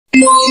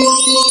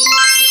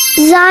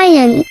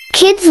Zion,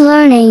 kids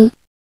learning.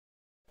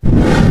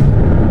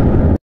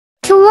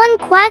 To one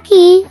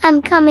Quacky,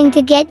 I'm coming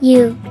to get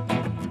you.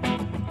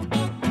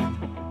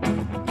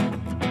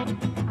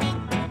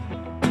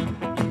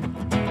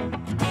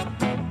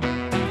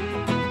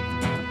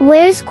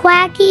 Where's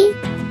Quacky?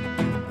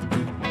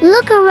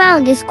 Look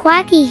around, is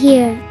Quacky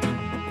here?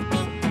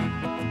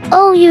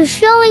 Oh, you're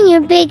showing your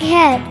big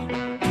head.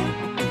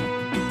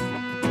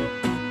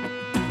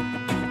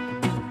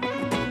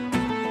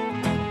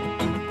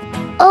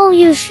 Oh,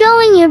 you're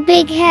showing your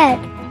big head.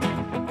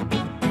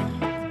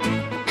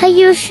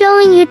 You're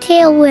showing your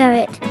tail, wear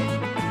it.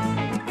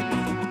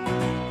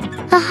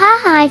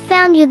 Ha, I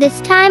found you this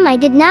time, I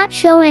did not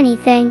show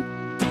anything.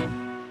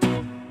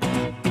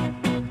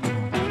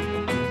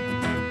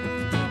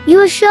 You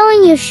are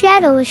showing your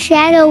shadow, a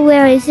shadow,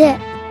 where is it?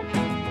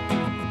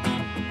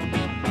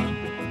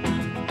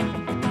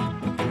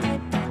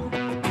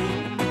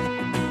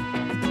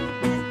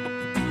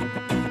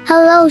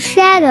 Hello,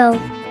 shadow.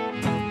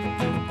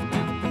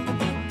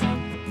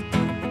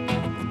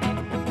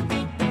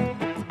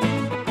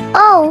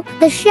 Oh,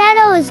 the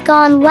shadow is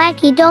gone,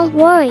 Wacky, don't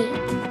worry.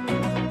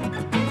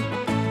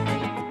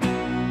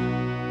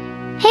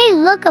 Hey,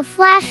 look, a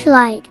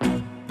flashlight.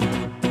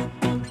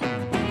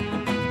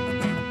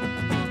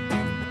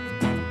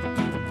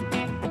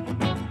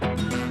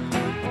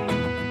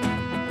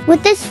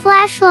 With this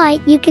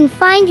flashlight, you can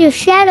find your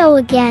shadow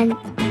again.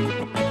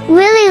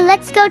 Really,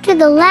 let's go to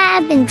the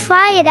lab and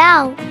try it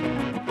out.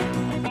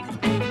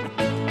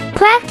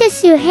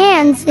 Practice your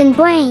hands and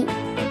brain.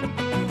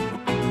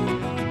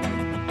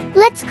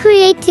 Let's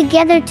create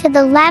together to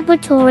the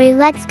laboratory,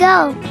 let's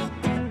go.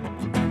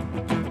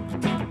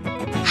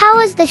 How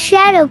is the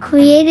shadow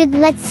created?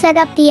 Let's set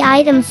up the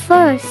items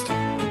first.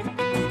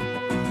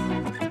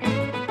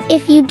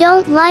 If you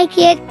don't like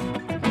it,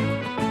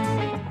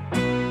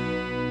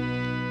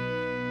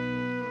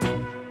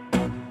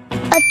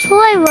 a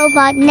toy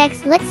robot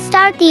next. Let's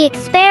start the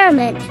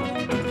experiment.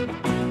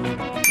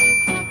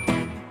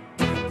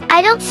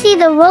 I don't see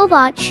the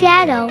robot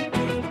shadow.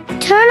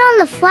 Turn on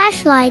the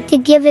flashlight to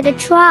give it a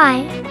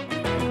try.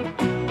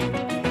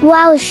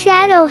 Wow, a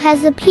shadow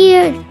has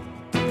appeared.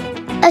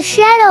 A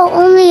shadow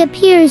only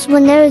appears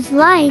when there is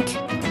light.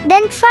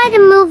 Then try to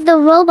move the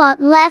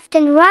robot left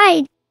and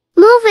right.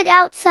 Move it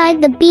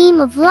outside the beam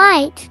of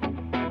light.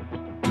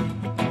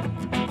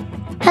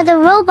 The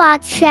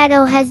robot's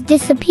shadow has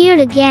disappeared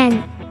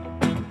again.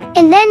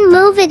 And then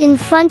move it in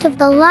front of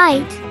the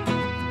light.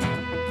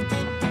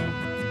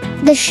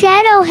 The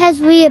shadow has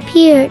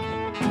reappeared.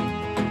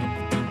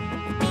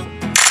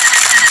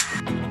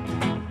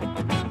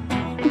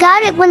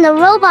 Got it. When the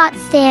robot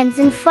stands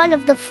in front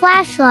of the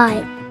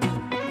flashlight,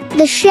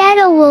 the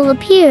shadow will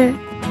appear.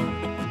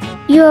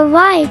 You're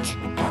right,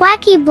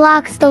 Quacky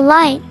blocks the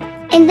light,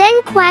 and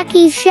then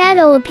Quacky's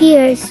shadow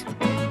appears.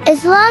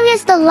 As long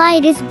as the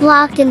light is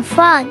blocked in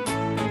front,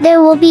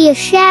 there will be a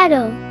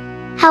shadow.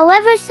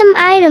 However, some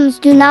items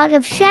do not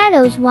have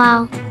shadows.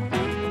 Wow.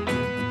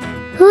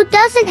 Who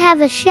doesn't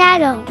have a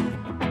shadow?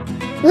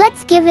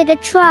 Let's give it a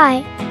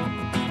try.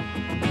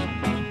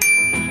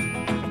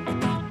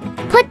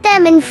 Put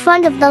them in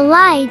front of the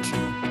light.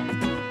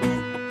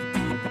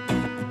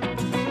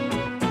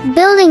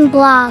 Building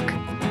block.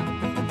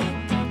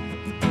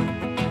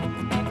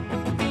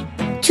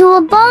 To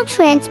a ball,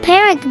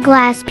 transparent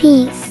glass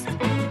piece.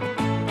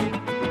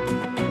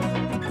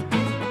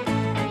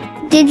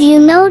 Did you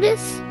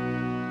notice?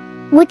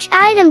 Which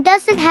item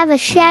doesn't have a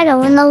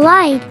shadow in the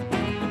light?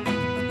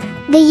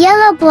 The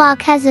yellow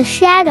block has a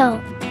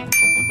shadow.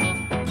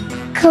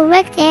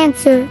 Correct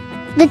answer.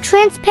 The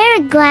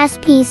transparent glass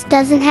piece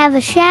doesn't have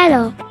a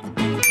shadow.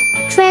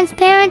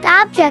 Transparent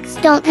objects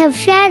don't have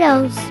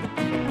shadows.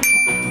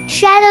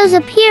 Shadows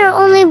appear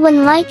only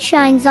when light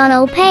shines on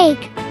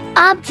opaque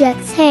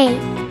objects. Hey,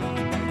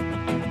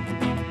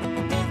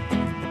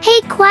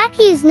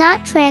 Quacky is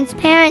not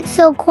transparent,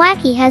 so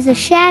Quacky has a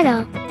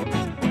shadow.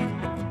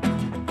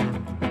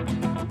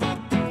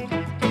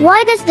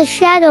 Why does the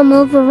shadow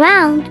move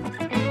around?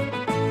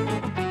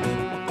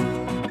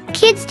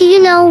 Kids, do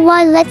you know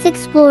why? Let's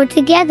explore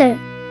together.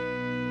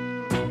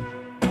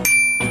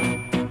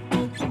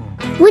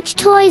 Which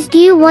toys do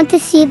you want to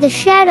see the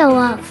shadow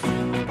of?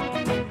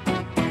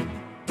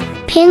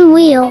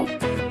 Pinwheel,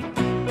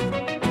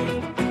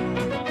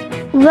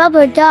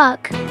 rubber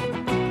duck,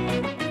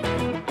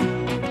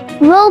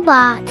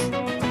 robot.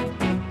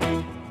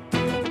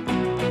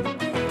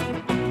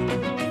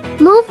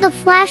 Move the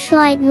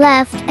flashlight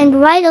left and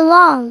right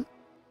along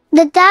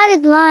the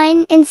dotted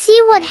line and see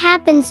what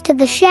happens to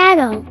the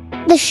shadow.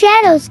 The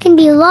shadows can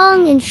be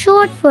long and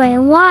short for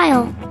a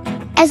while.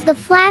 As the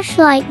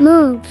flashlight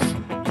moves,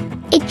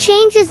 it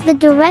changes the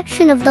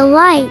direction of the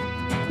light.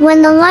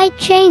 When the light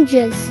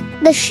changes,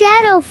 the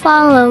shadow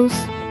follows.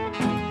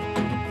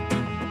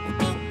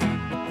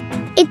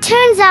 It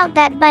turns out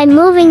that by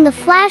moving the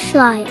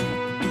flashlight,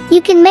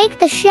 you can make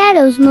the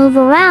shadows move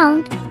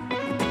around.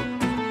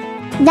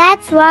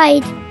 That's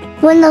right.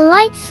 When the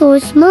light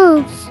source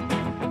moves,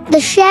 the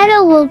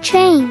shadow will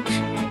change.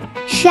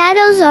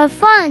 Shadows are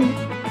fun.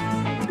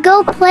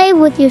 Go play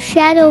with your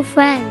shadow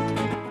friend.